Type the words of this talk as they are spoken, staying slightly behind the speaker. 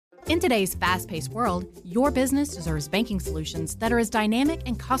In today's fast-paced world, your business deserves banking solutions that are as dynamic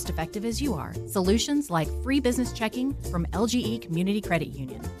and cost-effective as you are. Solutions like free business checking from LGE Community Credit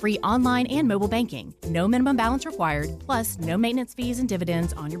Union, free online and mobile banking, no minimum balance required, plus no maintenance fees and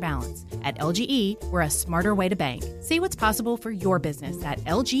dividends on your balance. At LGE, we're a smarter way to bank. See what's possible for your business at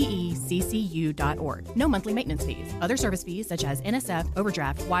lgeccu.org. No monthly maintenance fees. Other service fees such as NSF,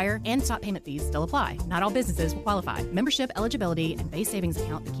 overdraft, wire, and stop payment fees still apply. Not all businesses will qualify. Membership eligibility and base savings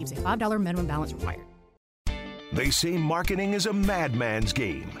account that keeps a $5 minimum balance required. They say marketing is a madman's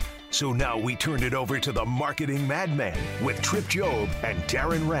game. So now we turn it over to the Marketing Madmen with Trip Job and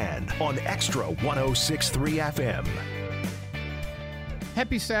Darren Rand on Extra 106.3 FM.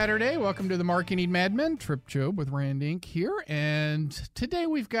 Happy Saturday. Welcome to the Marketing Madmen. Trip Job with Rand Inc. here. And today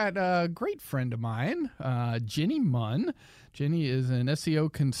we've got a great friend of mine, Jenny Munn. Jenny is an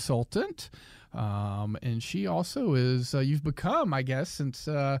SEO consultant. And she also is, you've become, I guess, since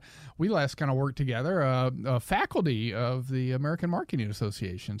we last kind of worked together, a faculty of the American Marketing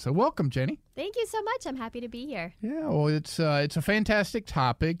Association. So welcome, Jenny. Thank you so much. I'm happy to be here. Yeah, well, it's a fantastic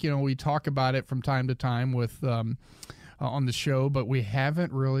topic. You know, we talk about it from time to time with on the show, but we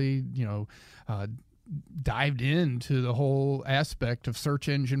haven't really, dived into the whole aspect of search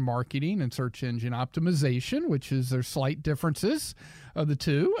engine marketing and search engine optimization, which is there's slight differences of the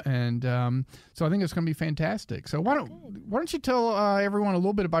two, and so I think it's going to be fantastic. So why don't you tell everyone a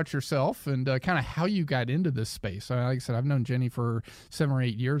little bit about yourself and kind of how you got into this space? Like I said, I've known Jenny for 7 or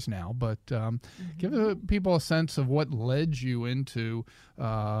 8 years now, but give the people a sense of what led you into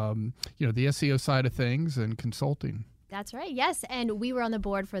the SEO side of things and consulting. That's right. Yes. And we were on the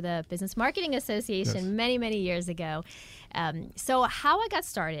board for the Business Marketing Association many, many years ago. So how I got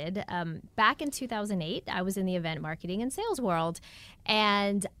started, back in 2008, I was in the event marketing and sales world.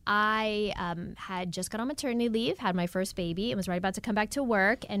 And I had just got on maternity leave, had my first baby, and was right about to come back to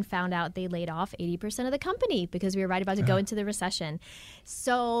work and found out they laid off 80% of the company because we were right about to go into the recession.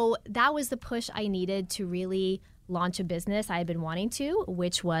 So that was the push I needed to really launch a business I had been wanting to,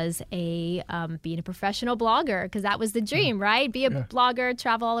 which was being a professional blogger, because that was the dream, right? Be a blogger,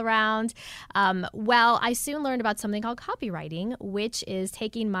 travel all around. Well, I soon learned about something called copywriting, which is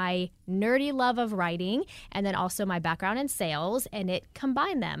taking my nerdy love of writing and then also my background in sales, and it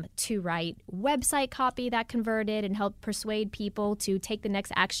combined them to write website copy that converted and helped persuade people to take the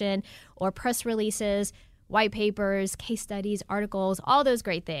next action, or press releases, white papers, case studies, articles, all those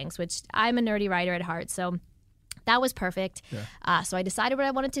great things, which I'm a nerdy writer at heart. So that was perfect. Yeah. So I decided what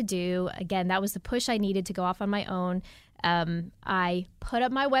I wanted to do. Again, that was the push I needed to go off on my own. I put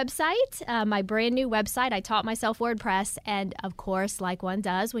up my website, my brand new website. I taught myself WordPress. And of course, like one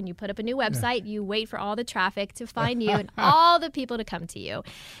does, when you put up a new website, you wait for all the traffic to find you and all the people to come to you.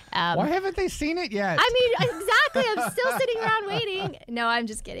 Why haven't they seen it yet? I mean, exactly. I'm still sitting around waiting. No, I'm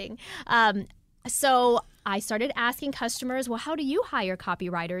just kidding. So I started asking customers, well, how do you hire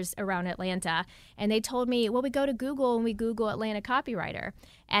copywriters around Atlanta? And they told me, well, we go to Google and we Google Atlanta copywriter.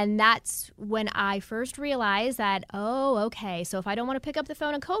 And that's when I first realized that, okay, so if I don't want to pick up the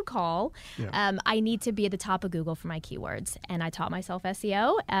phone and cold call, I need to be at the top of Google for my keywords. And I taught myself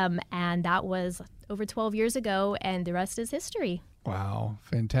SEO, and that was over 12 years ago, and the rest is history. Wow,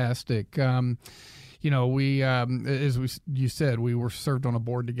 fantastic. We, you said, we were served on a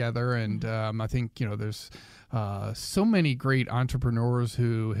board together, and I think, there's so many great entrepreneurs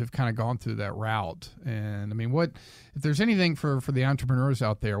who have kind of gone through that route. And I mean, if there's anything for the entrepreneurs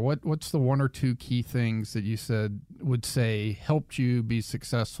out there, what's the one or two key things that you would say helped you be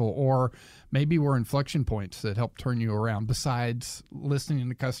successful, or maybe were inflection points that helped turn you around, besides listening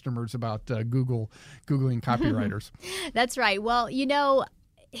to customers about Googling copywriters? That's right. Well,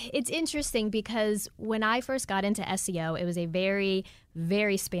 it's interesting because when I first got into SEO, it was a very,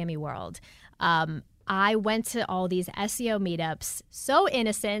 very spammy world. I went to all these SEO meetups, so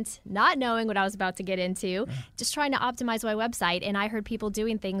innocent, not knowing what I was about to get into, just trying to optimize my website. And I heard people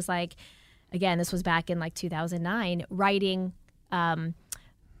doing things like, again, this was back in like 2009, writing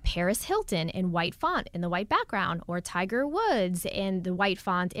Paris Hilton in white font in the white background, or Tiger Woods in the white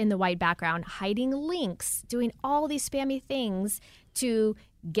font in the white background, hiding links, doing all these spammy things to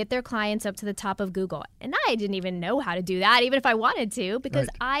get their clients up to the top of Google. And I didn't even know how to do that, even if I wanted to, because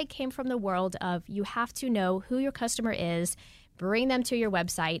I came from the world of you have to know who your customer is, bring them to your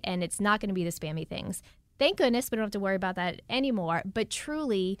website, and it's not going to be the spammy things. Thank goodness we don't have to worry about that anymore. But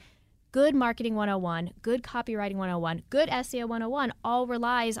truly, good marketing 101, good copywriting 101, good SEO 101 all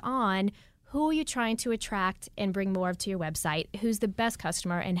relies on who are you trying to attract and bring more of to your website, who's the best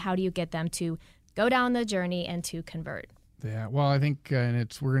customer, and how do you get them to go down the journey and to convert. Yeah, well, I think, we're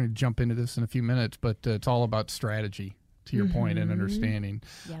going to jump into this in a few minutes, but it's all about strategy. to your point, and understanding.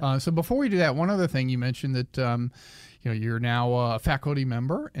 Yep. So before we do that, one other thing, you mentioned that you're now a faculty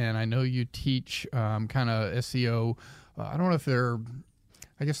member, and I know you teach kind of SEO. I don't know if they're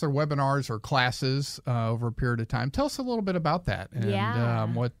webinars or classes over a period of time. Tell us a little bit about that,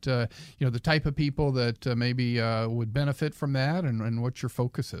 and what the type of people that maybe would benefit from that, and what your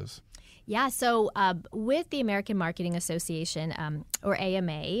focus is. Yeah, so with the American Marketing Association, or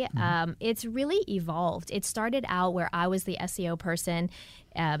AMA, it's really evolved. It started out where I was the SEO person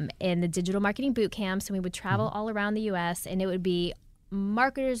in the digital marketing boot camps, and we would travel all around the U.S., and it would be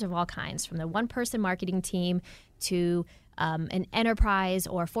marketers of all kinds, from the one-person marketing team to an enterprise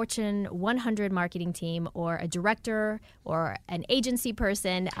or Fortune 100 marketing team, or a director or an agency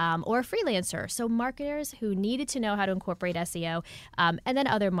person, or a freelancer. So marketers who needed to know how to incorporate SEO, and then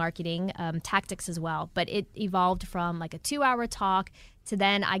other marketing tactics as well. But it evolved from like a 2-hour talk to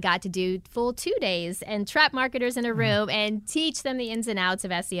then I got to do full 2 days and trap marketers in a room and teach them the ins and outs of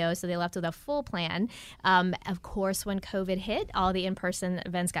SEO, so they left with a full plan. Of course, when COVID hit, all the in-person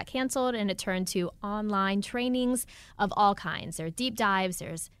events got canceled, and it turned to online trainings of all kinds. There are deep dives,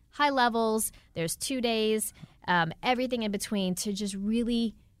 there's high levels, there's 2 days, everything in between, to just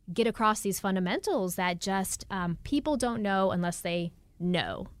really get across these fundamentals that just people don't know unless they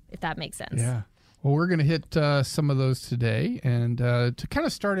know, if that makes sense. Yeah. Well, we're going to hit some of those today, and to kind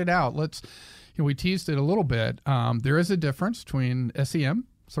of start it out, we teased it a little bit. There is a difference between SEM,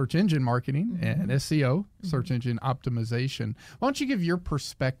 search engine marketing, and SEO, search engine optimization. Why don't you give your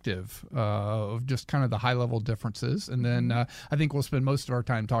perspective of just kind of the high-level differences, and then I think we'll spend most of our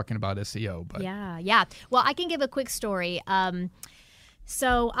time talking about SEO. But Yeah. Well, I can give a quick story.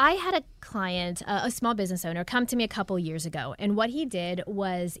 So I had a client, a small business owner, come to me a couple years ago, and what he did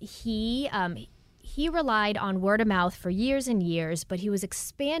was he relied on word of mouth for years and years, but he was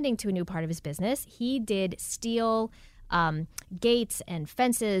expanding to a new part of his business. He did steel gates and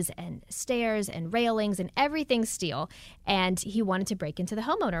fences and stairs and railings and everything steel, and he wanted to break into the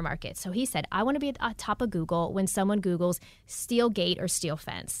homeowner market. So he said, I want to be at the top of Google when someone Googles steel gate or steel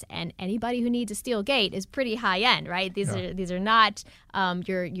fence. And anybody who needs a steel gate is pretty high end, right? These are not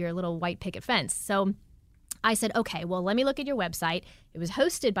your little white picket fence. So I said, okay, well, let me look at your website. It was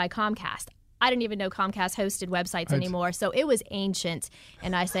hosted by Comcast. I didn't even know Comcast hosted websites anymore, so it was ancient.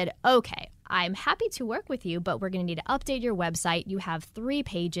 And I said, okay, I'm happy to work with you, but we're going to need to update your website. You have 3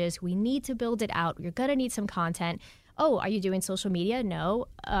 pages. We need to build it out. You're going to need some content. Oh, are you doing social media? No.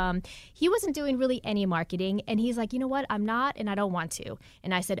 He wasn't doing really any marketing, and he's like, you know what? I'm not, and I don't want to.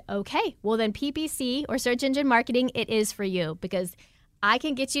 And I said, okay, well then PPC, or search engine marketing, it is for you, because I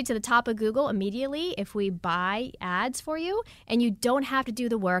can get you to the top of Google immediately if we buy ads for you, and you don't have to do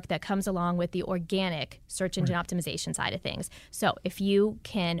the work that comes along with the organic search engine optimization side of things. So if you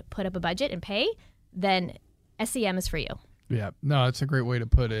can put up a budget and pay, then SEM is for you. Yeah, no, it's a great way to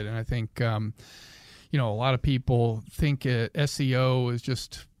put it. And I think, a lot of people think SEO is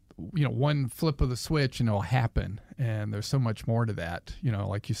just, one flip of the switch and it'll happen. And there's so much more to that,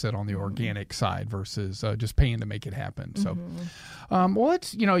 like you said, on the organic side versus just paying to make it happen. So, well,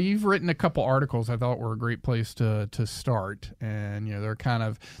 it's, you've written a couple articles I thought were a great place to start. And,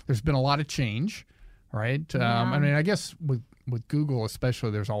 there's been a lot of change, right? I mean, I guess with Google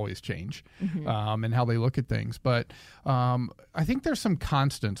especially, there's always change in how they look at things. But I think there's some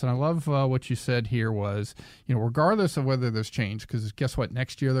constants. And I love what you said here was, regardless of whether there's change, because guess what?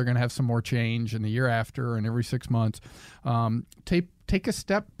 Next year they're going to have some more change, and the year after, and every 6 months. Take a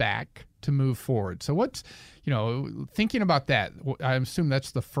step back to move forward. So what's, thinking about that, I assume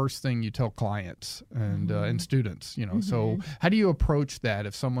that's the first thing you tell clients and students, So how do you approach that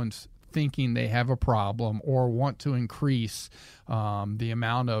if someone's thinking they have a problem or want to increase the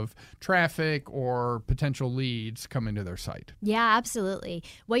amount of traffic or potential leads coming to their site? Yeah, absolutely.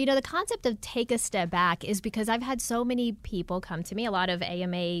 Well, the concept of take a step back is because I've had so many people come to me, a lot of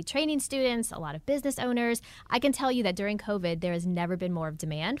AMA training students, a lot of business owners. I can tell you that during COVID, there has never been more of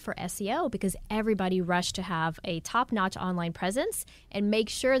demand for SEO because everybody rushed to have a top-notch online presence and make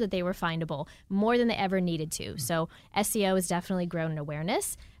sure that they were findable more than they ever needed to. So SEO has definitely grown in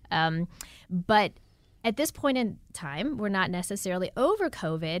awareness. But at this point in time, we're not necessarily over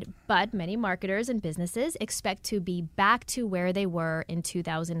COVID, but many marketers and businesses expect to be back to where they were in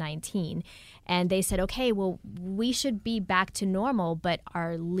 2019. And they said, okay, well, we should be back to normal, but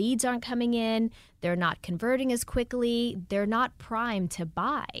our leads aren't coming in. They're not converting as quickly. They're not primed to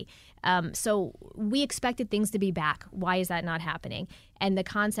buy. So we expected things to be back. Why is that not happening? And the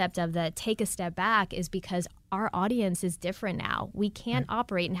concept of the take a step back is because our audience is different now. We can't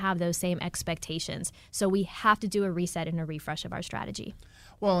operate and have those same expectations. So we have to do a reset and a refresh of our strategy.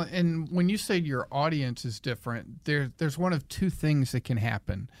 Well, and when you say your audience is different, there's one of two things that can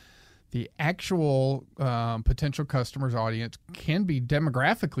happen. The actual potential customer's audience can be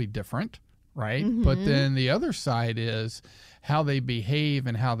demographically different, right? Mm-hmm. But then the other side is how they behave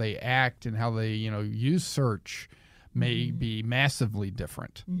and how they act and how they, use search may be massively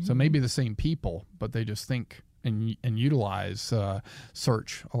different. Mm-hmm. So maybe the same people, but they just think and utilize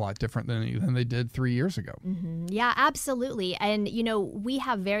search a lot different than they did 3 years ago. Mm-hmm. Yeah, absolutely. And, we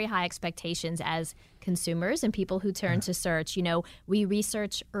have very high expectations as consumers and people who turn to search. We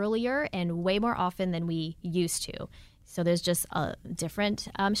research earlier and way more often than we used to. So there's just a different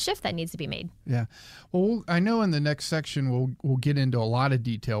shift that needs to be made. Yeah. Well, I know in the next section we'll get into a lot of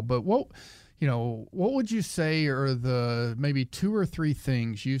detail, but what would you say are the maybe 2 or 3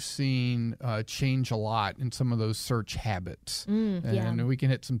 things you've seen change a lot in some of those search habits? And we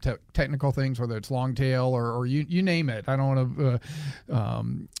can hit some technical things, whether it's long tail or you name it. I don't want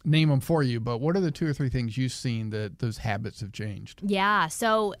to name them for you, but what are the 2 or 3 things you've seen that those habits have changed? Yeah,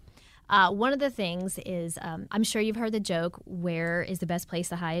 so one of the things is, I'm sure you've heard the joke, where is the best place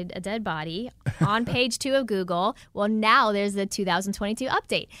to hide a dead body? On page 2 of Google. Well, now there's the 2022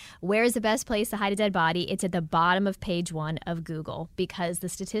 update. Where is the best place to hide a dead body? It's at the bottom of page 1 of Google, because the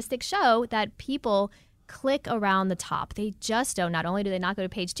statistics show that people click around the top. They just don't. Not only do they not go to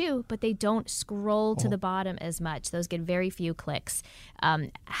page 2, but they don't scroll to the bottom as much. Those get very few clicks.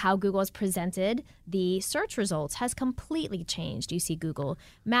 How Google has presented the search results has completely changed. You see Google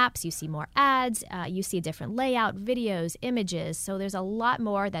Maps, you see more ads, you see a different layout, videos, images. So there's a lot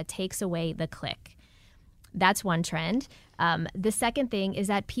more that takes away the click. That's one trend. The second thing is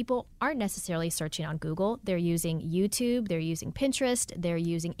that people aren't necessarily searching on Google. They're using YouTube, they're using Pinterest, they're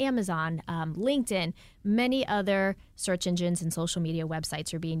using Amazon, LinkedIn. Many other search engines and social media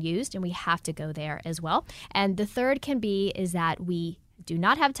websites are being used, and we have to go there as well. And the third is that we do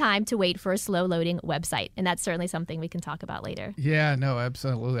not have time to wait for a slow loading website. And that's certainly something we can talk about later. Yeah, no,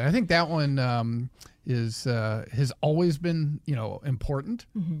 absolutely. I think that one has always been, important,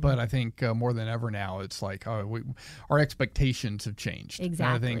 but I think more than ever now, it's like our expectations have changed.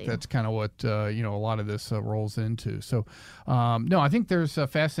 Exactly. And I think that's kind of what, a lot of this rolls into. So, no, I think there's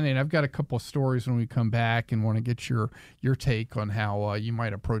fascinating. I've got a couple of stories when we come back and want to get your take on how you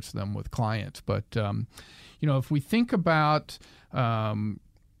might approach them with clients. But, if we think about,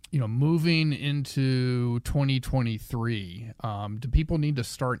 moving into 2023, do people need to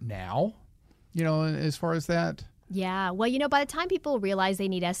start now, as far as that? Yeah. Well, by the time people realize they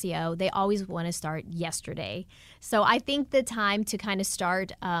need SEO, they always want to start yesterday. So I think the time to kind of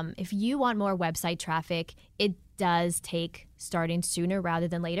start, if you want more website traffic, it does take starting sooner rather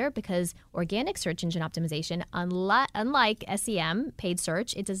than later, because organic search engine optimization, unlike SEM, paid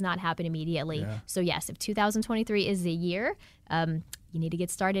search, it does not happen immediately. Yeah. So yes, if 2023 is the year, you need to get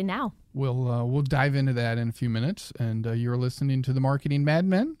started now. We'll dive into that in a few minutes. And you're listening to the Marketing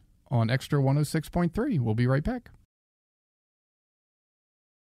Madmen on Extra 106.3. We'll be right back.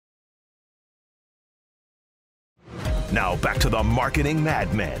 Now back to the Marketing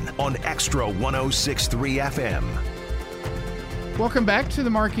Madmen on Extra 106.3 FM. Welcome back to the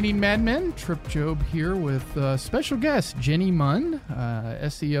Marketing Madmen. Trip Job here with special guest Jenny Munn,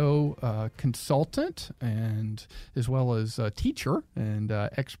 SEO consultant, and as well as a teacher and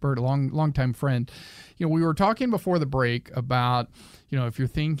expert, longtime friend. We were talking before the break about, if you're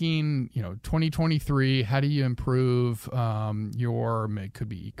thinking, 2023, how do you improve it could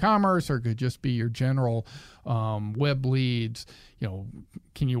be e-commerce or it could just be your general web leads.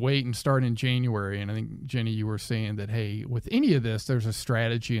 Can you wait and start in January? And I think, Jenny, you were saying that, hey, with any of this, there's a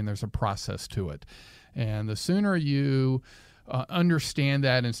strategy and there's a process to it. And the sooner you understand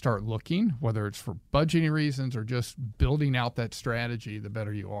that and start looking, whether it's for budgeting reasons or just building out that strategy, the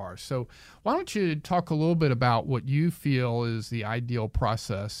better you are. So why don't you talk a little bit about what you feel is the ideal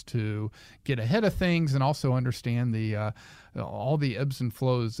process to get ahead of things and also understand the all the ebbs and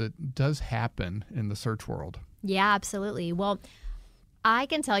flows that does happen in the search world? Yeah, absolutely. Well, I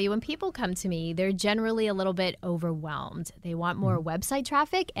can tell you when people come to me, they're generally a little bit overwhelmed. They want more website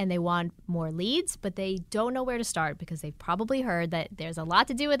traffic and they want more leads, but they don't know where to start because they've probably heard that there's a lot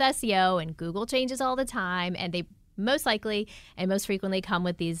to do with SEO and Google changes all the time, and they most likely and most frequently come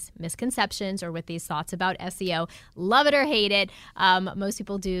with these misconceptions or with these thoughts about SEO. Love it or hate it. Most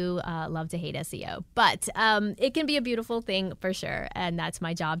people do love to hate SEO, but it can be a beautiful thing for sure, and that's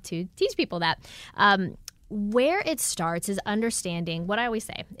my job to teach people that. Where it starts is understanding what I always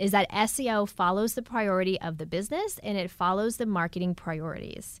say is that SEO follows the priority of the business and it follows the marketing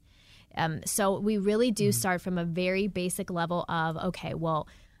priorities. So we really do start from a very basic level of, okay, well,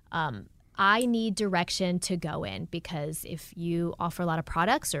 I need direction to go in, because if you offer a lot of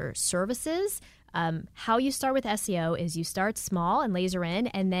products or services, how you start with SEO is you start small and laser in,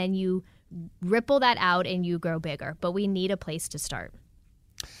 and then you ripple that out and you grow bigger. But we need a place to start.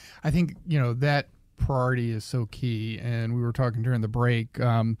 I think, that priority is so key. And we were talking during the break.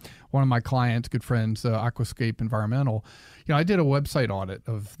 One of my clients, good friends, Aquascape Environmental, I did a website audit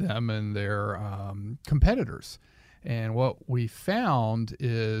of them and their competitors. And what we found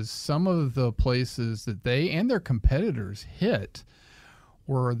is some of the places that they and their competitors hit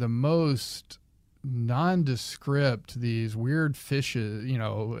were the most nondescript, these weird fishes,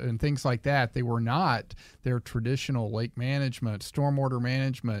 and things like that. They were not their traditional lake management, stormwater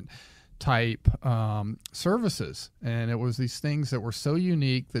management type services. And it was these things that were so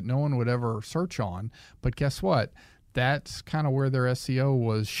unique that no one would ever search on. But guess what? That's kind of where their SEO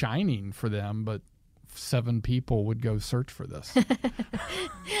was shining for them. But 7 people would go search for this.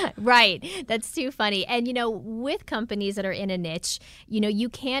 Right. That's too funny. And, with companies that are in a niche, you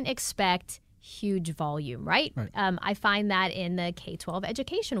can't expect huge volume, right? I find that in the K-12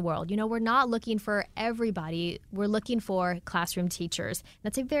 education world, we're not looking for everybody. We're looking for classroom teachers.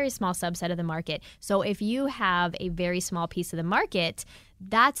 That's a very small subset of the market. So if you have a very small piece of the market,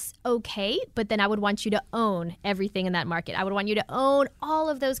 that's okay, but then I would want you to own everything in that market. I would want you to own all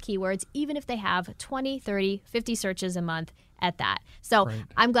of those keywords, even if they have 20, 30, 50 searches a month at that. So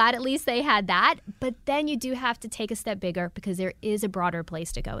I'm glad at least they had that, but then you do have to take a step bigger, because there is a broader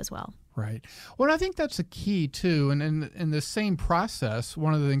place to go as well. Right. Well, I think that's a key too. And in the same process,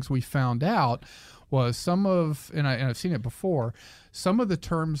 one of the things we found out was and I've seen it before, some of the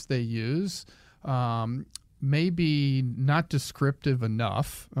terms they use maybe not descriptive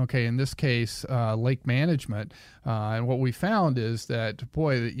enough. Okay, in this case, lake management. And what we found is that,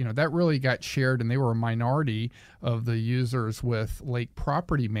 boy, that really got shared, and they were a minority of the users with lake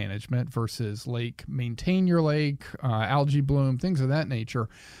property management versus lake maintain your lake, algae bloom, things of that nature.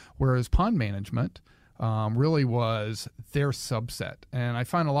 Whereas pond management really was their subset. And I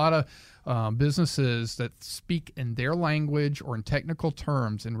find a lot of businesses that speak in their language or in technical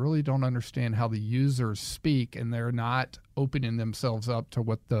terms and really don't understand how the users speak, and they're not opening themselves up to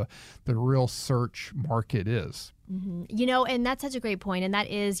what the real search market is. Mm-hmm. And that's such a great point. And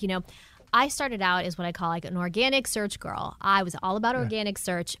that is, I started out as what I call like an organic search girl. I was all about organic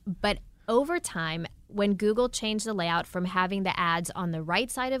search, but over time, when Google changed the layout from having the ads on the right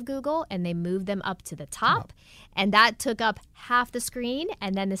side of Google and they moved them up to the top, and that took up half the screen,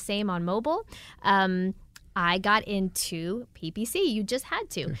 and then the same on mobile, I got into PPC. You just had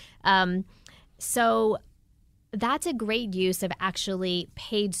to. So that's a great use of actually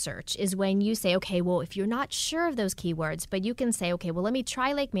paid search, is when you say, okay, well, if you're not sure of those keywords, but you can say, okay, well, let me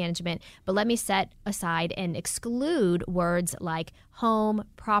try lake management, but let me set aside and exclude words like home,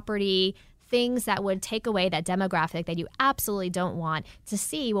 property, things that would take away that demographic that you absolutely don't want, to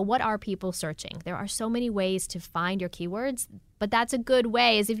see, well, what are people searching? There are so many ways to find your keywords, but that's a good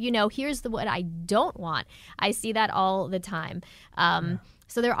way, is if here's what I don't want. I see that all the time.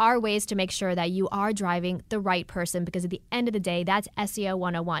 So there are ways to make sure that you are driving the right person, because at the end of the day, that's SEO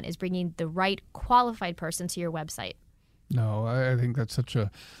 101, is bringing the right qualified person to your website. No, I think that's such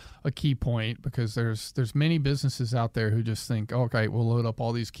a key point, because there's many businesses out there who just think, okay, we'll load up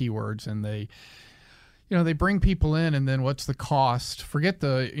all these keywords, and they bring people in, and then what's the cost? Forget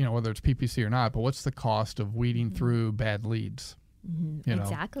whether it's PPC or not, but what's the cost of weeding through bad leads?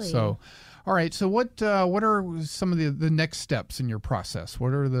 Exactly. So, all right. So what are some of the next steps in your process?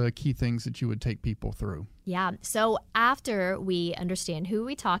 What are the key things that you would take people through? Yeah. So after we understand who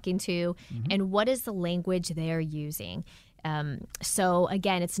we're talking to and what is the language they're using. So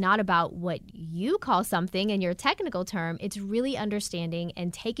again, it's not about what you call something in your technical term. It's really understanding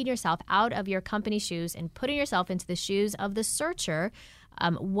and taking yourself out of your company's shoes and putting yourself into the shoes of the searcher.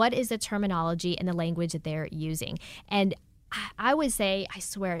 What is the terminology and the language that they're using? And I would say, I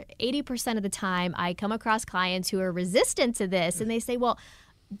swear, 80% of the time I come across clients who are resistant to this, and they say, well,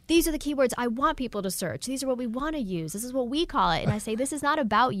 these are the keywords I want people to search. These are what we want to use. This is what we call it. And I say, this is not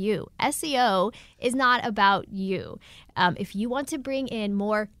about you. SEO is not about you. If you want to bring in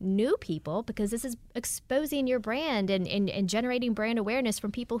more new people, because this is exposing your brand and generating brand awareness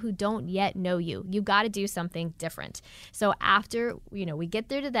from people who don't yet know you, you've got to do something different. So after we get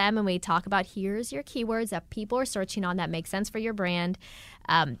through to them and we talk about, here's your keywords that people are searching on that make sense for your brand,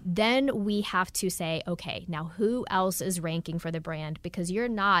 then we have to say, okay, now who else is ranking for the brand? Because you're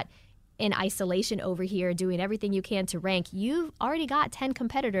not in isolation over here doing everything you can to rank. You've already got 10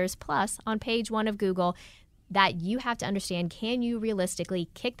 competitors plus on page 1 of Google. that you have to understand, can you realistically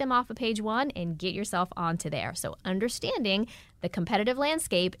kick them off of page one and get yourself onto there? So understanding the competitive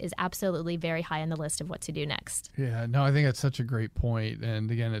landscape is absolutely very high on the list of what to do next. Yeah, no, I think that's such a great point.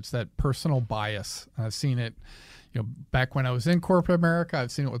 And again, it's that personal bias. I've seen it, back when I was in corporate America.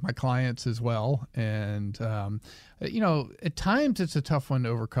 I've seen it with my clients as well. And, at times it's a tough one to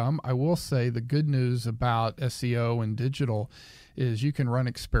overcome. I will say the good news about SEO and digital is you can run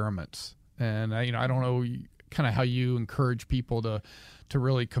experiments. And, I don't know kind of how you encourage people to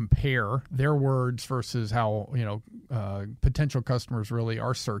really compare their words versus how, potential customers really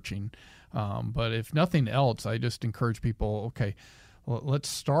are searching. But if nothing else, I just encourage people, okay, well, let's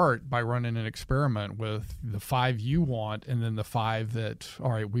start by running an experiment with the 5 you want and then the 5 that,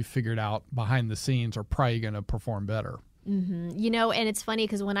 all right, we figured out behind the scenes are probably going to perform better. Mm-hmm. And it's funny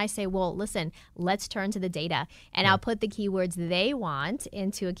because when I say, well, listen, let's turn to the data, and I'll put the keywords they want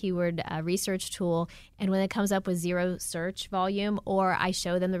into a keyword research tool, and when it comes up with 0 search volume, or I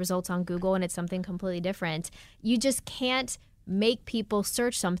show them the results on Google and it's something completely different, you just can't make people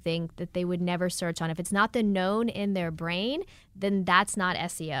search something that they would never search on. If it's not the known in their brain, then that's not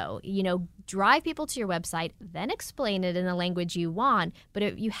SEO. Drive people to your website, then explain it in the language you want,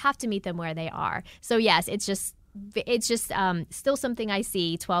 but you have to meet them where they are. So yes, it's just still something I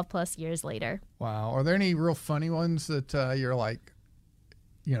see 12 plus years later. Wow. Are there any real funny ones that you're like,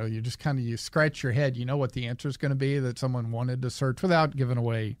 you just kind of, you scratch your head, what the answer is going to be that someone wanted to search without giving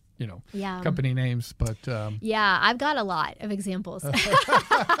away, company names, but. Yeah, I've got a lot of examples.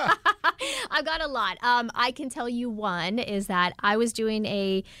 I've got a lot. I can tell you one is that I was doing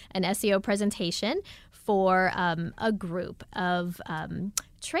an SEO presentation for a group of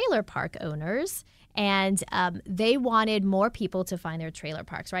trailer park owners. And they wanted more people to find their trailer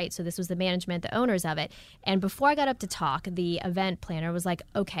parks, right? So this was the management, the owners of it. And before I got up to talk, the event planner was like,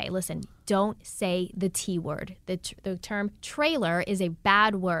 okay, listen, don't say the T word. The term trailer is a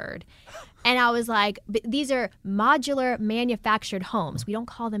bad word. And I was like, but these are modular manufactured homes. We don't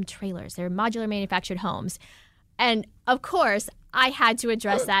call them trailers. They're modular manufactured homes. And of course, I had to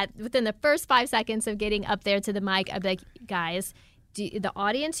address that within the first 5 seconds of getting up there to the mic. I'd be like, guys, the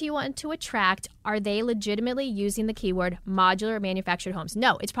audience you want to attract, are they legitimately using the keyword modular manufactured homes?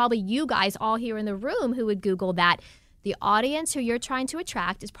 No, it's probably you guys all here in the room who would Google that. The audience who you're trying to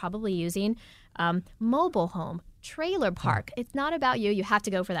attract is probably using mobile home, trailer park. It's not about you. You have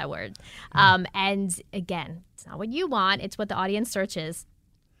to go for that word. And again, it's not what you want. It's what the audience searches.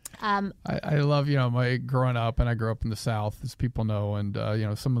 I love, my growing up, and I grew up in the South, as people know, and,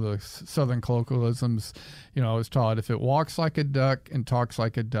 some of the Southern colloquialisms, I was taught if it walks like a duck and talks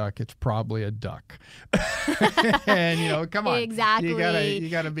like a duck, it's probably a duck. And, come on. Exactly. You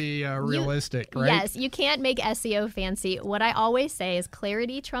gotta be realistic, right? Yes, you can't make SEO fancy. What I always say is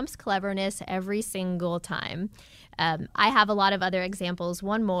clarity trumps cleverness every single time. I have a lot of other examples.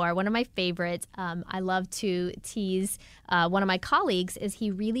 One of my favorites, I love to tease one of my colleagues, is he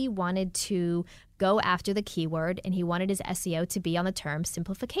really wanted to go after the keyword, and he wanted his SEO to be on the term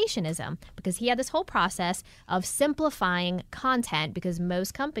simplificationism, because he had this whole process of simplifying content because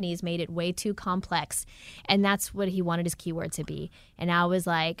most companies made it way too complex, and that's what he wanted his keyword to be. And I was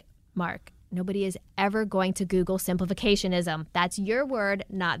like, Mark, nobody is ever going to Google simplificationism. That's your word,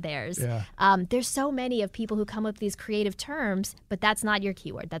 not theirs. Yeah. There's so many of people who come up with these creative terms, but that's not your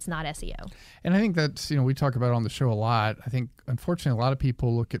keyword. That's not SEO. And I think that's, we talk about it on the show a lot. I think, unfortunately, a lot of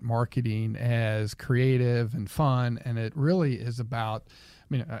people look at marketing as creative and fun, and it really is about,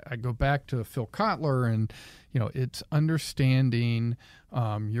 I go back to Phil Kotler, and, it's understanding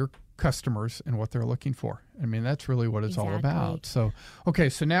your customers and what they're looking for. That's really what it's all about. So, okay,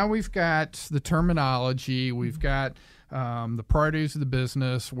 so now we've got the terminology, we've got the priorities of the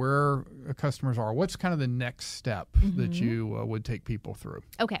business, where customers are. What's kind of the next step that you would take people through?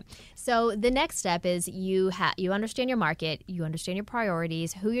 Okay, so the next step is you understand your market, you understand your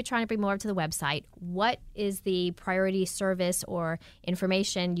priorities, who you're trying to bring more to the website, what is the priority service or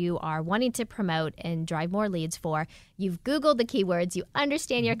information you are wanting to promote and drive more leads for. You've Googled the keywords, you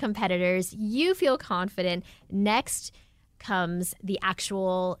understand your competitors, you feel confident. Next comes the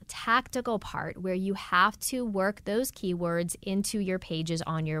actual tactical part where you have to work those keywords into your pages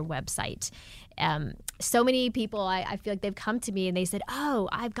on your website. So many people, I feel like they've come to me and they said, oh,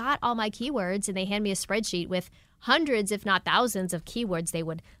 I've got all my keywords, and they hand me a spreadsheet with hundreds, if not thousands, of keywords they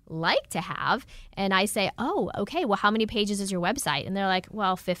would like to have. And I say, oh, okay, well, how many pages is your website? And they're like,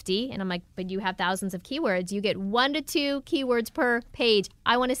 well, 50. And I'm like, but you have thousands of keywords. You get 1 to 2 keywords per page.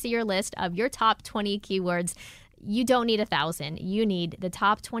 I want to see your list of your top 20 keywords. You don't need 1,000. You need the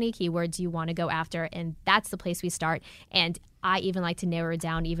top 20 keywords you want to go after, and that's the place we start. And I even like to narrow it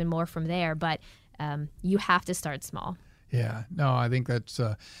down even more from there. But you have to start small. Yeah, no, I think that's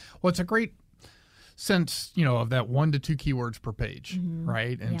it's a great sense, of that 1 to 2 keywords per page,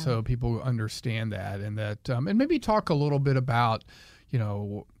 right? And so people understand that, and that, and maybe talk a little bit about,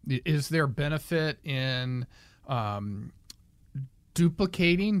 is there benefit in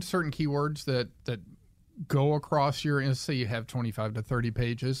duplicating certain keywords that go across your, say you have 25 to 30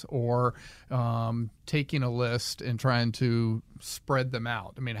 pages, or taking a list and trying to spread them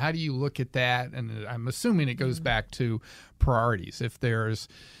out? I mean, how do you look at that? And I'm assuming it goes back to priorities. If there's,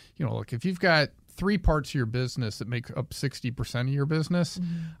 look, if you've got 3 parts of your business that make up 60% of your business,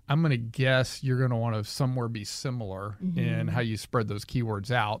 I'm going to guess you're going to want to somewhere be similar in how you spread those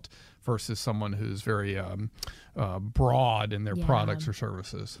keywords out versus someone who's very broad in their products or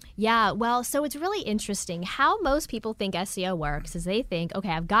services. Yeah, well, so it's really interesting. How most people think SEO works is they think, okay,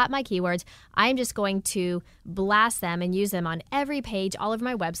 I've got my keywords. I'm just going to blast them and use them on every page all over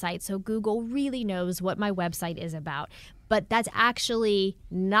my website so Google really knows what my website is about. But that's actually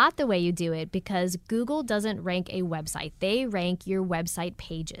not the way you do it, because Google doesn't rank a website. They rank your website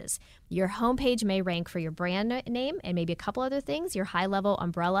pages. Your homepage may rank for your brand name and maybe a couple other things, your high-level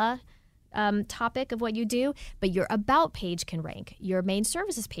umbrella topic of what you do, but your about page can rank, your main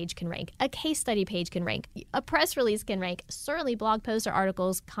services page can rank, a case study page can rank, a press release can rank, certainly blog posts or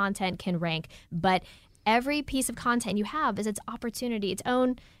articles content can rank, but every piece of content you have is its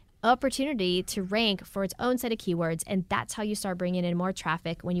own opportunity to rank for its own set of keywords, and that's how you start bringing in more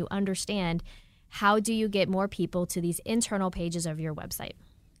traffic, when you understand how do you get more people to these internal pages of your website.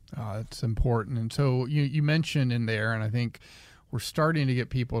 It's important. And so you mentioned in there, and I think we're starting to get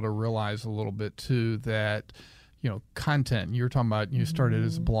people to realize a little bit too, that content, you were talking about, you started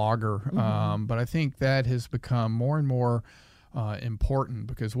as a blogger, but I think that has become more and more important,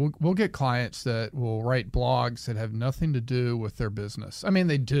 because we'll get clients that will write blogs that have nothing to do with their business. I mean,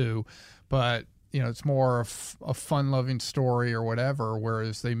 they do, but it's more of a fun-loving story or whatever,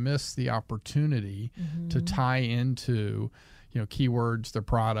 whereas they miss the opportunity to tie into keywords, their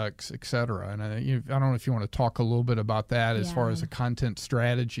products, et cetera. And I don't know if you want to talk a little bit about that as far as a content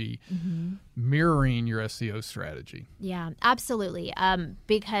strategy mirroring your SEO strategy. Yeah, absolutely.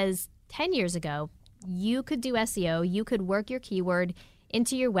 Because 10 years ago, you could do SEO, you could work your keyword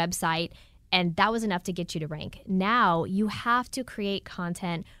into your website, and that was enough to get you to rank. Now you have to create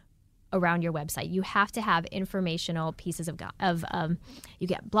content around your website. You have to have informational pieces of you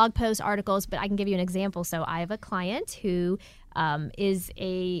get blog posts, articles, but I can give you an example. So I have a client who is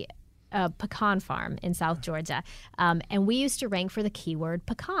a pecan farm in South Georgia. And we used to rank for the keyword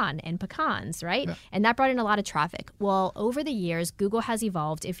pecan and pecans, right? Yeah. And that brought in a lot of traffic. Well, over the years, Google has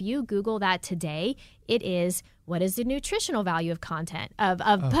evolved. If you Google that today, it is, what is the nutritional value of content of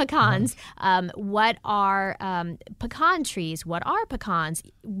pecans? What are pecan trees? What are pecans?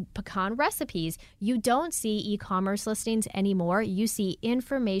 Pecan recipes. You don't see e-commerce listings anymore. You see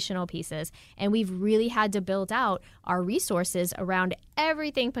informational pieces. And we've really had to build out our resources around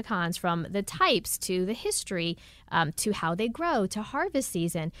everything pecans, from the types to the history, to how they grow, to harvest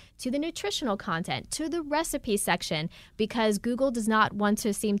season, to the nutritional content, to the recipe section, because Google does not want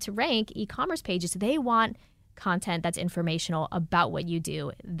to seem to rank e-commerce pages. They want content that's informational about what you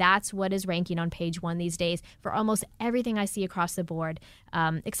do. That's what is ranking on page 1 these days for almost everything I see across the board,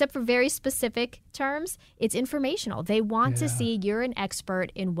 except for very specific terms. It's informational. They want to see you're an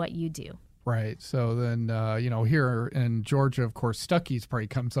expert in what you do. Right. So then, here in Georgia, of course, Stuckey's probably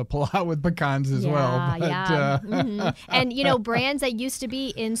comes up a lot with pecans as well. But, And, brands that used to be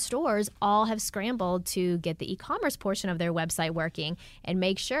in stores all have scrambled to get the e-commerce portion of their website working and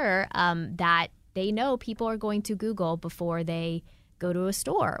make sure that they know people are going to Google before they go to a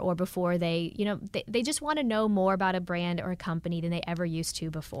store, or before they they just want to know more about a brand or a company than they ever used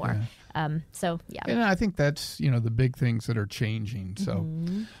to before. And I think that's, the big things that are changing. So,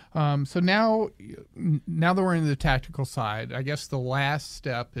 so now that we're in the tactical side, I guess the last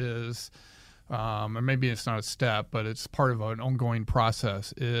step is, or maybe it's not a step, but it's part of an ongoing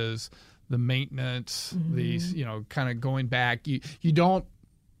process, is the maintenance, these, kind of going back. You don't,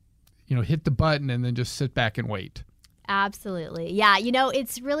 hit the button and then just sit back and wait. Absolutely. Yeah.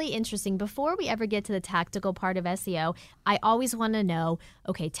 It's really interesting. Before we ever get to the tactical part of SEO, I always want to know,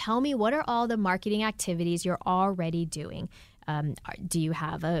 okay, tell me, what are all the marketing activities you're already doing? Do you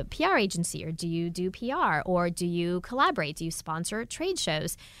have a PR agency, or do you do PR, or do you collaborate? Do you sponsor trade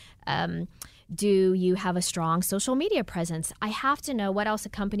shows? Do you have a strong social media presence? I have to know what else a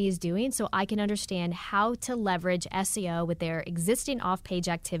company is doing so I can understand how to leverage SEO with their existing off-page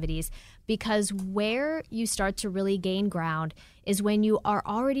activities, because where you start to really gain ground is when you are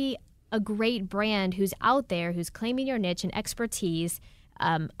already a great brand who's out there, who's claiming your niche and expertise,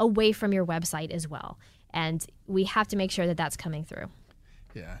 away from your website as well. And we have to make sure that that's coming through.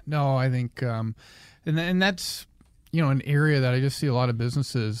 Yeah, no, I think, and that's, an area that I just see a lot of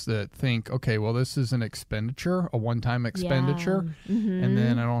businesses that think, okay, well, this is an expenditure, a one-time expenditure, and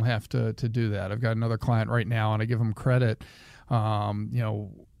then I don't have to do that. I've got another client right now, and I give them credit.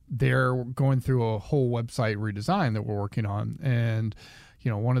 They're going through a whole website redesign that we're working on, and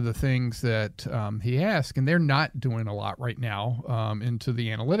one of the things that he asked, and they're not doing a lot right now into the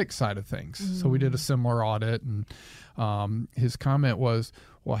analytics side of things. So we did a similar audit, and his comment was,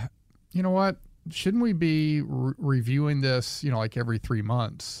 well, you know what? Shouldn't we be reviewing this, like every 3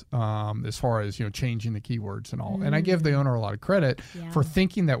 months, as far as, changing the keywords and all? And I give the owner a lot of credit for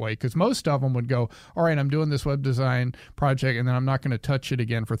thinking that way, because most of them would go, all right, I'm doing this web design project, and then I'm not going to touch it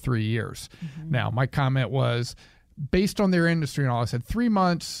again for 3 years. Now, my comment was, based on their industry and all, I said 3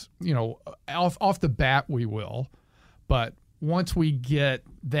 months, off the bat, we will. But once we get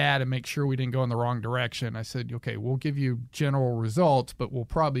that and make sure we didn't go in the wrong direction, I said, okay, we'll give you general results, but we'll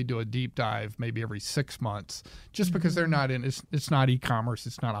probably do a deep dive maybe every 6 months, just because they're not in, it's not e-commerce.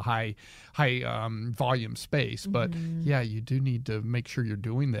 It's not a high volume space. But yeah, you do need to make sure you're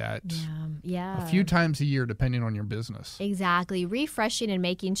doing that a few times a year, depending on your business. Exactly. Refreshing and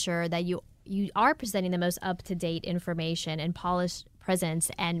making sure that you are presenting the most up-to-date information and polished presence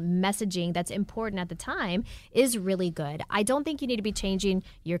and messaging that's important at the time is really good. I don't think you need to be changing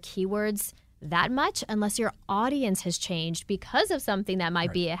your keywords that much unless your audience has changed because of something that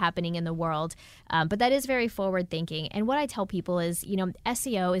might be happening in the world. But that is very forward thinking. And what I tell people is,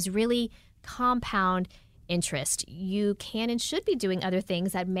 SEO is really compound interest. You can and should be doing other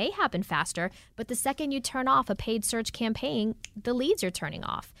things that may happen faster, but the second you turn off a paid search campaign, the leads are turning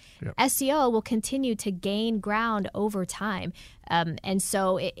off. Yep. SEO will continue to gain ground over time. And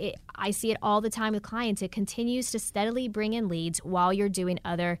so I see it all the time with clients. It continues to steadily bring in leads while you're doing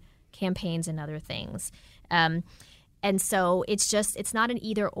other campaigns and other things. And so it's not an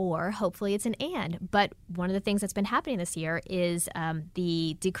either or. Hopefully it's an and. But one of the things that's been happening this year is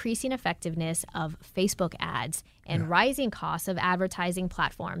the decreasing effectiveness of Facebook ads and rising costs of advertising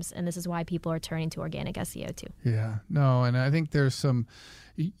platforms. And this is why people are turning to organic SEO too. Yeah, no, and I think there's some,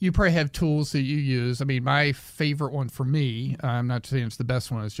 you probably have tools that you use. I mean, my favorite one for me, I'm not saying it's the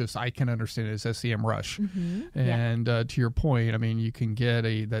best one, it's just I can understand it, is SEMrush. And to your point, I mean, you can get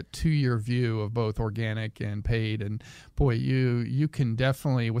that 2-year view of both organic and paid. And boy, you can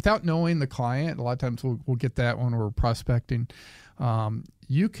definitely, without knowing the client, a lot of times we'll get that when we're prospecting,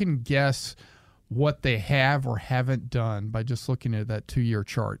 you can guess what they have or haven't done by just looking at that 2-year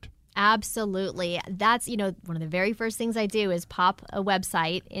chart. Absolutely. That's, one of the very first things I do is pop a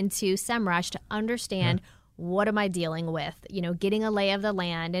website into SEMrush to understand what am I dealing with, getting a lay of the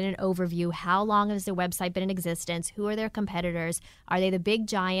land and an overview. How long has the website been in existence? Who are their competitors? Are they the big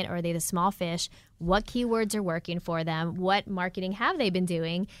giant or are they the small fish? What keywords are working for them? What marketing have they been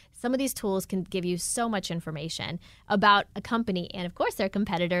doing? Some of these tools can give you so much information about a company and, of course, their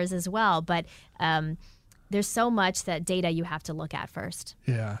competitors as well. But there's so much that data you have to look at first.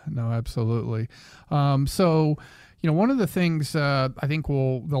 Yeah, no, absolutely. So, one of the things I think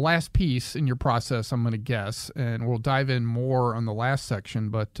the last piece in your process, I'm going to guess, and we'll dive in more on the last section,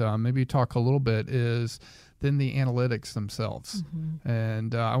 but maybe talk a little bit, is then the analytics themselves.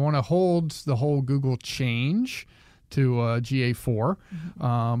 And I want to hold the whole Google change to GA4,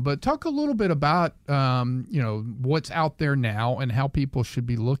 but talk a little bit about, what's out there now and how people should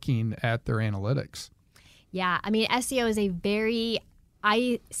be looking at their analytics. Yeah, I mean, SEO is a very,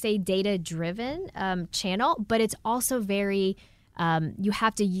 I say, data-driven channel, but it's also very, you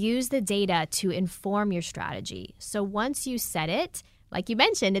have to use the data to inform your strategy. So once you set it, like you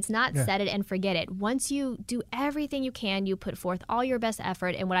mentioned, it's not set it and forget it. Once you do everything you can, you put forth all your best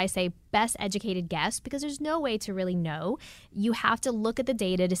effort and what I say, best educated guess, because there's no way to really know. You have to look at the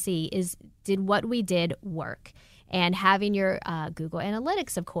data to see, did what we did work? And having your Google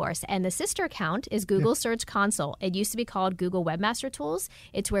Analytics, of course. And the sister account is Google Search Console. It used to be called Google Webmaster Tools.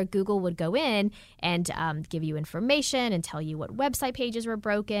 It's where Google would go in and give you information and tell you what website pages were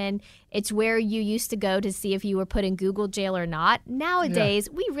broken. It's where you used to go to see if you were put in Google jail or not. Nowadays,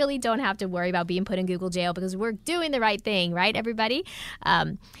 we really don't have to worry about being put in Google jail because we're doing the right thing, right, everybody?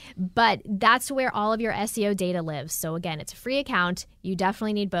 But that's where all of your SEO data lives. So again, it's a free account. You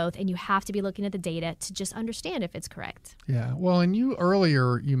definitely need both, and you have to be looking at the data to just understand if it's correct. Yeah. Well, and you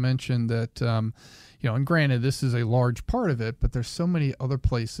earlier, you mentioned that, and granted, this is a large part of it, but there's so many other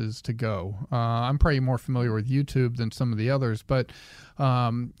places to go. I'm probably more familiar with YouTube than some of the others, but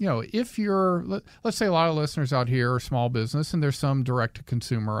if let's say a lot of listeners out here are small business and there's some direct to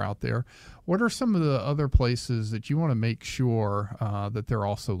consumer out there, what are some of the other places that you want to make sure that they're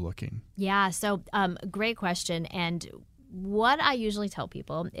also looking? Yeah, so great question. And what I usually tell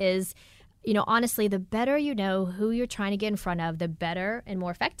people is, honestly, the better you know who you're trying to get in front of, the better and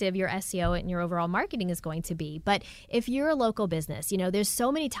more effective your SEO and your overall marketing is going to be. But if you're a local business, there's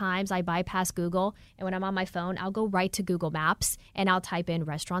so many times I bypass Google, and when I'm on my phone, I'll go right to Google Maps and I'll type in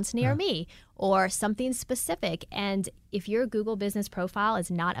restaurants near me or something specific. And if your Google business profile is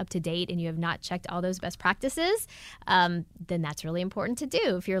not up to date and you have not checked all those best practices, then that's really important to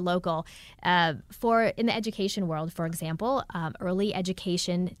do if you're local. In the education world, for example, early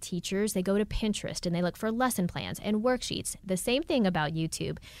education teachers, they go to Pinterest and they look for lesson plans and worksheets. The same thing about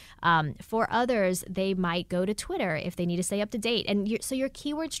YouTube. For others, they might go to Twitter if they need to stay up to date. And so your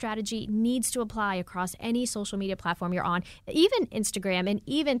keyword strategy needs to apply across any social media platform you're on, even Instagram and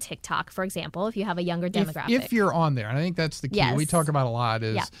even TikTok, for example, if you have a younger demographic. If you're on there, and I think that's the key. Yes. We talk about a lot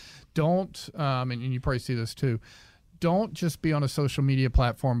is don't, and you probably see this too, don't just be on a social media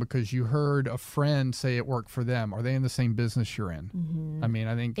platform because you heard a friend say it worked for them. Are they in the same business you're in? Mm-hmm. I mean,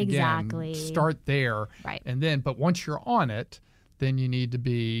 I think, exactly. Again, start there. Right. And then, but once you're on it, then you need to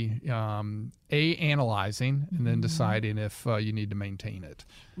be analyzing and then deciding if you need to maintain it.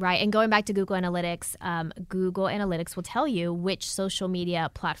 Right. And going back to Google Analytics, Google Analytics will tell you which social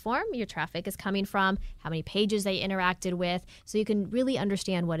media platform your traffic is coming from, how many pages they interacted with, so you can really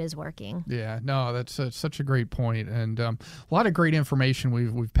understand what is working. Yeah, no, that's such a great point, and a lot of great information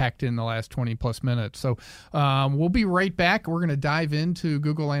we've packed in the last 20 plus minutes. So we'll be right back. We're going to dive into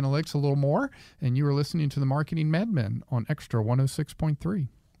Google Analytics a little more, and you are listening to the Marketing Madmen on Extra 106.3.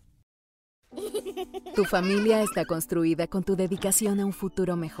 Tu familia está construida con tu dedicación a un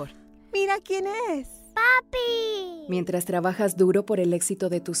futuro mejor. Mira quién es. ¡Papi! Mientras trabajas duro por el éxito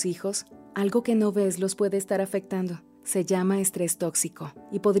de tus hijos, algo que no ves los puede estar afectando. Se llama estrés tóxico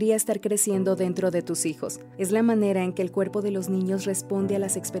y podría estar creciendo dentro de tus hijos. Es la manera en que el cuerpo de los niños responde a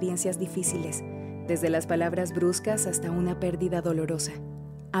las experiencias difíciles, desde las palabras bruscas hasta una pérdida dolorosa.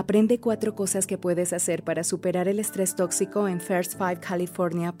 Aprende 4 cosas que puedes hacer para superar el estrés tóxico en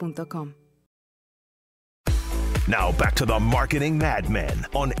first5california.com. Now back to the Marketing Madmen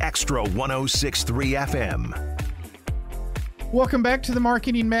on Extra 106.3 FM. Welcome back to the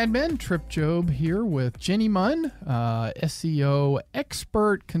Marketing Madmen. Trip Job here with Jenny Munn, SEO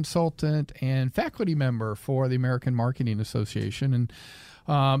expert, consultant, and faculty member for the American Marketing Association. And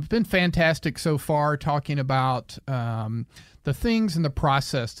it's been fantastic so far talking about the things and the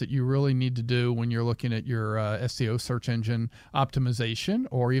process that you really need to do when you're looking at your SEO search engine optimization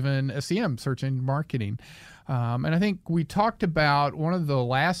or even SEM search engine marketing. And I think we talked about one of the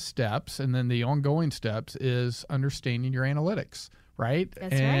last steps and then the ongoing steps is understanding your analytics, right?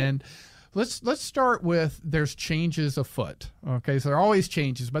 That's and let's start with there's changes afoot. Okay, so there are always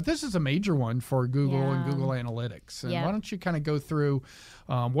changes, but this is a major one for Google and Google Analytics. And why don't you kind of go through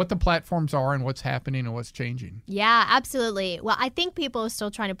what the platforms are and what's happening and what's changing? Yeah, absolutely. Well, I think people are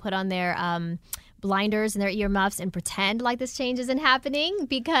still trying to put on their blinders and their earmuffs and pretend like this change isn't happening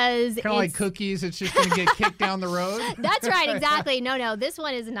because kind of like cookies, it's just going to get kicked down the road. That's right, exactly. No, this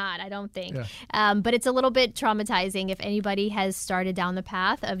one is not, I don't think. Yeah. But it's a little bit traumatizing if anybody has started down the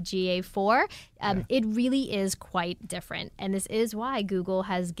path of GA4. It really is quite different. And this is why Google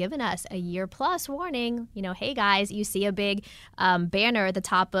has given us a year-plus warning. Hey guys, you see a big banner at the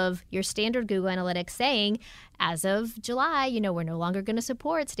top of your standard Google Analytics saying, as of July, we're no longer going to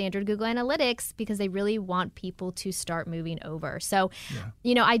support standard Google Analytics because they really want people to start moving over. So,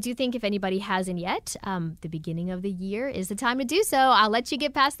 I do think if anybody hasn't yet, the beginning of the year is the time to do so. I'll let you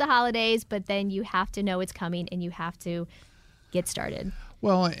get past the holidays, but then you have to know it's coming and you have to get started.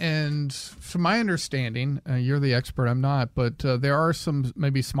 Well, and from my understanding, you're the expert, I'm not, but there are some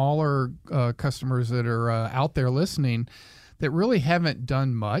maybe smaller customers that are out there listening that really haven't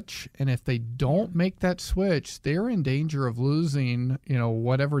done much. And if they don't make that switch, they're in danger of losing,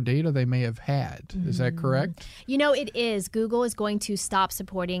 whatever data they may have had. Is that correct? It is. Google is going to stop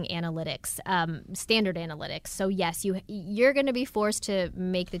supporting analytics, standard analytics. So yes, you're going to be forced to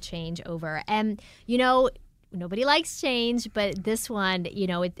make the change over. And, nobody likes change, but this one,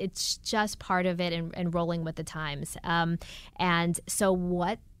 it's just part of it and rolling with the times. And so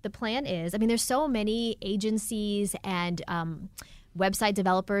what the plan is, there's so many agencies and website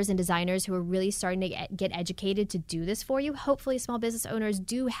developers and designers who are really starting to get educated to do this for you. Hopefully small business owners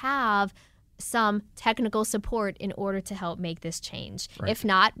do have some technical support in order to help make this change. Right. If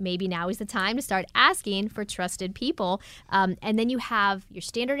not, maybe now is the time to start asking for trusted people. And then you have your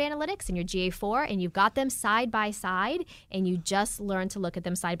standard analytics and your GA4, and you've got them side by side, and you just learn to look at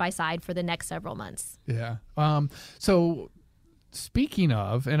them side by side for the next several months. Yeah. So speaking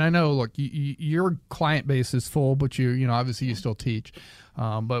of, and I know, look, your client base is full, but obviously you still teach.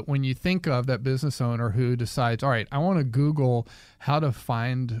 But when you think of that business owner who decides, all right, I want to Google how to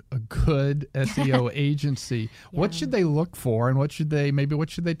find a good SEO agency, what should they look for, and what should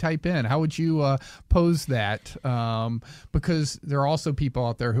they type in? How would you pose that? Because there are also people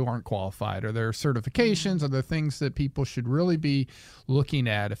out there who aren't qualified, or there are certifications, or there are things that people should really be looking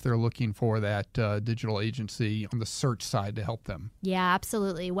at if they're looking for that digital agency on the search side to help them. Yeah,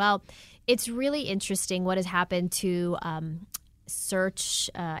 absolutely. Well, it's really interesting what has happened to search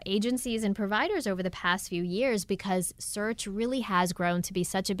agencies and providers over the past few years, because search really has grown to be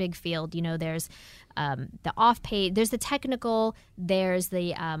such a big field. There's the off-page, there's the technical, there's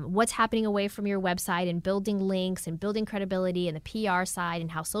the what's happening away from your website and building links and building credibility, and the PR side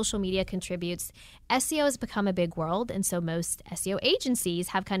and how social media contributes. SEO has become a big world, and so most SEO agencies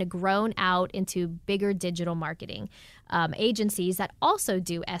have kind of grown out into bigger digital marketing agencies that also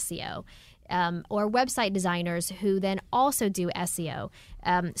do SEO. Or website designers who then also do SEO.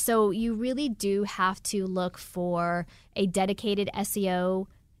 So you really do have to look for a dedicated SEO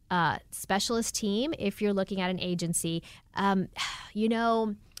specialist team if you're looking at an agency. I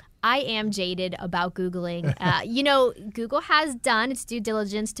am jaded about Googling. Google has done its due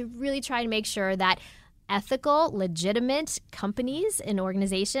diligence to really try to make sure that ethical, legitimate companies and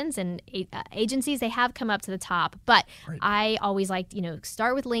organizations and agencies, they have come up to the top. But right. I always like,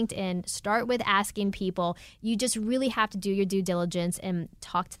 start with LinkedIn, start with asking people. You just really have to do your due diligence and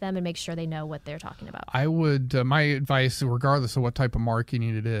talk to them and make sure they know what they're talking about. I would, my advice, regardless of what type of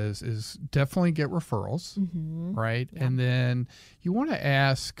marketing it is definitely get referrals, right? Yeah. And then you want to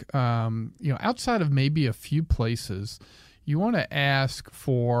ask, outside of maybe a few places, you want to ask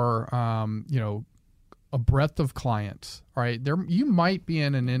for, a breadth of clients, right? You might be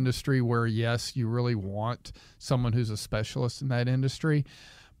in an industry where, yes, you really want someone who's a specialist in that industry,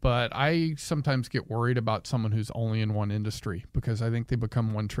 but I sometimes get worried about someone who's only in one industry, because I think they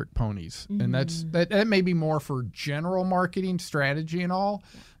become one-trick ponies. And that may be more for general marketing strategy and all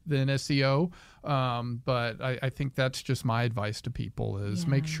than SEO. But I think that's just my advice to people is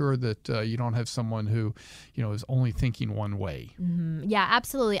make sure that you don't have someone who, is only thinking one way. Yeah,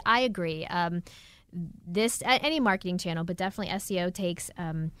 absolutely. I agree. Any marketing channel, but definitely SEO takes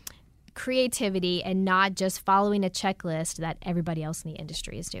creativity and not just following a checklist that everybody else in the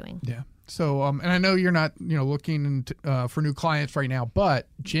industry is doing. Yeah. So, and I know you're not, looking for new clients right now, but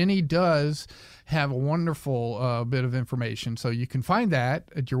Jenny does have a wonderful bit of information. So you can find that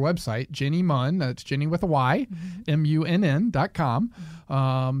at your website, Jenny Munn. That's Jenny with a Y, MUNN.com.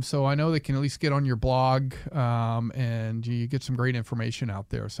 So I know they can at least get on your blog, and you get some great information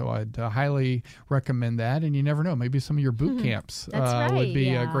out there. So I'd highly recommend that. And you never know, maybe some of your boot camps would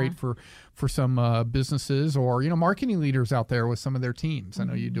be great for some businesses or, marketing leaders out there with some of their teams. I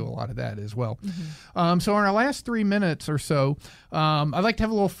know you do a lot of that as well. So in our last 3 minutes or so, I'd like to have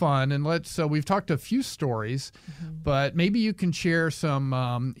a little fun, and we've talked a few stories, but maybe you can share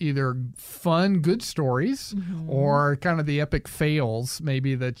some either fun, good stories or kind of the epic fails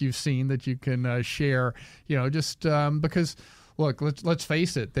maybe that you've seen that you can share, because look, let's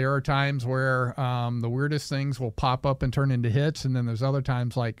face it. There are times where the weirdest things will pop up and turn into hits, and then there's other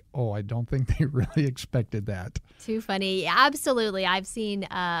times like, oh, I don't think they really expected that. Too funny. Absolutely. I've seen,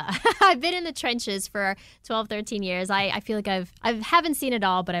 I've been in the trenches for 12, 13 years. I feel like I haven't seen it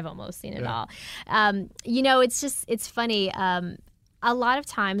all, but I've almost seen it all. It's funny. A lot of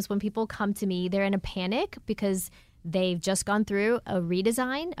times when people come to me, they're in a panic because they've just gone through a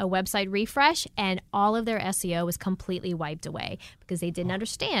redesign, a website refresh, and all of their SEO was completely wiped away because they didn't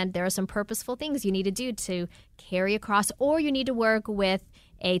understand there are some purposeful things you need to do to carry across, or you need to work with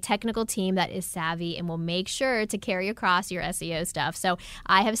a technical team that is savvy and will make sure to carry across your SEO stuff. So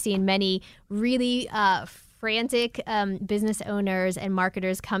I have seen many really frantic business owners and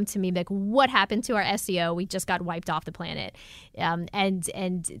marketers come to me like, what happened to our SEO? We just got wiped off the planet. And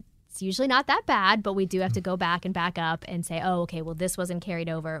it's usually not that bad, but we do have to go back and back up and say, oh, okay, well, this wasn't carried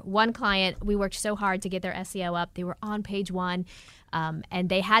over. One client, we worked so hard to get their SEO up. They were on page 1, and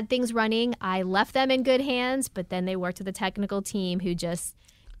they had things running. I left them in good hands, but then they worked with a technical team who just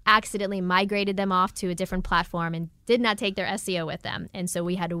accidentally migrated them off to a different platform and did not take their SEO with them. And so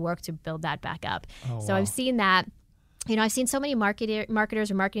we had to work to build that back up. Oh, so wow. I've seen that. I've seen so many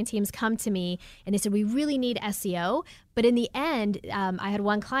marketers or marketing teams come to me and they said, we really need SEO. But in the end, I had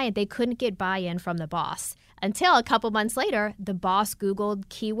one client, they couldn't get buy-in from the boss until a couple months later, the boss Googled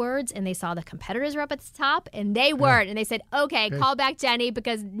keywords and they saw the competitors were up at the top and they weren't. And they said, okay, call back Jenny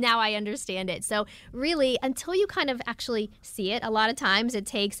because now I understand it. So really, until you kind of actually see it, a lot of times it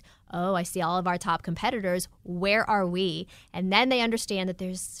takes, I see all of our top competitors. Where are we? And then they understand that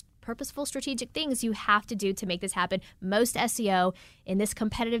there's purposeful strategic things you have to do to make this happen. Most SEO in this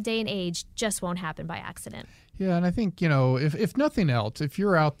competitive day and age just won't happen by accident. Yeah, and I think, if nothing else, if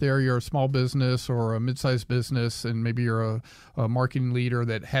you're out there, you're a small business or a mid-sized business, and maybe you're a marketing leader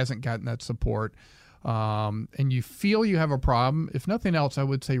that hasn't gotten that support, and you feel you have a problem, if nothing else, I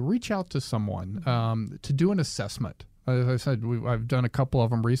would say reach out to someone to do an assessment. As I said, I've done a couple of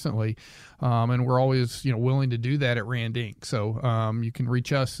them recently, and we're always willing to do that at Rand Inc. So you can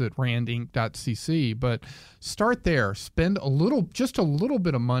reach us at randinc.cc, but start there. Spend just a little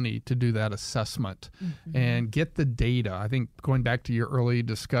bit of money to do that assessment and get the data. I think going back to your early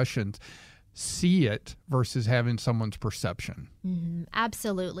discussions, see it versus having someone's perception.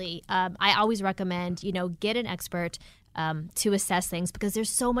 Absolutely. I always recommend, get an expert to assess things because there's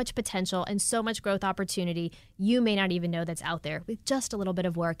so much potential and so much growth opportunity you may not even know that's out there with just a little bit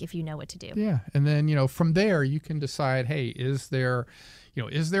of work if you know what to do. Yeah. And then, from there you can decide, hey, is there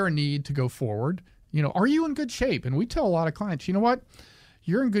a need to go forward? Are you in good shape? And we tell a lot of clients, you know what?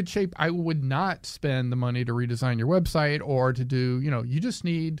 You're in good shape. I would not spend the money to redesign your website or to do, you just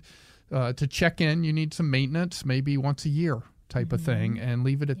need to check in. You need some maintenance maybe once a year type of thing, and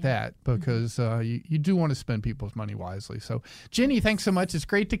leave it at that because you do want to spend people's money wisely. So, Jenny, thanks so much. It's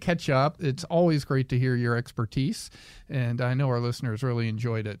great to catch up. It's always great to hear your expertise, and I know our listeners really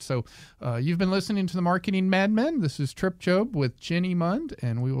enjoyed it. So, you've been listening to the Marketing Madmen. This is Trip Job with Jenny Mund,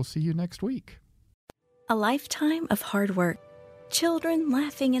 and we will see you next week. A lifetime of hard work, children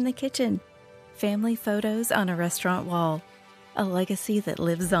laughing in the kitchen, family photos on a restaurant wall, a legacy that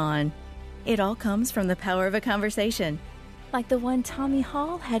lives on. It all comes from the power of a conversation. Like the one Tommy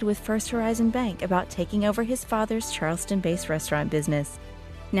Hall had with First Horizon Bank about taking over his father's Charleston-based restaurant business.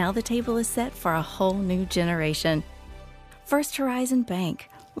 Now the table is set for a whole new generation. First Horizon Bank.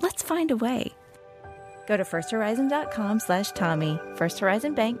 Let's find a way. Go to firsthorizon.com/Tommy. First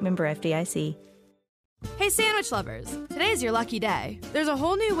Horizon Bank, member FDIC. Hey sandwich lovers, today's your lucky day. There's a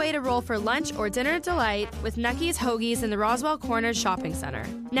whole new way to roll for lunch or dinner delight with Nucky's Hoagies in the Roswell Corners Shopping Center.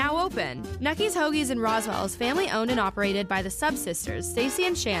 Now open. Nucky's Hoagies in Roswell is family owned and operated by the Sub-Sisters, Stacy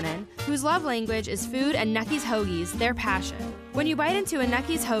and Shannon, whose love language is food and Nucky's Hoagies, their passion. When you bite into a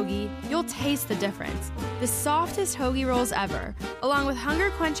Nucky's Hoagie, you'll taste the difference. The softest hoagie rolls ever, along with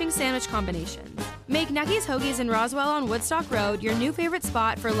hunger-quenching sandwich combinations. Make Nucky's Hoagies in Roswell on Woodstock Road your new favorite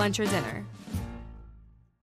spot for lunch or dinner.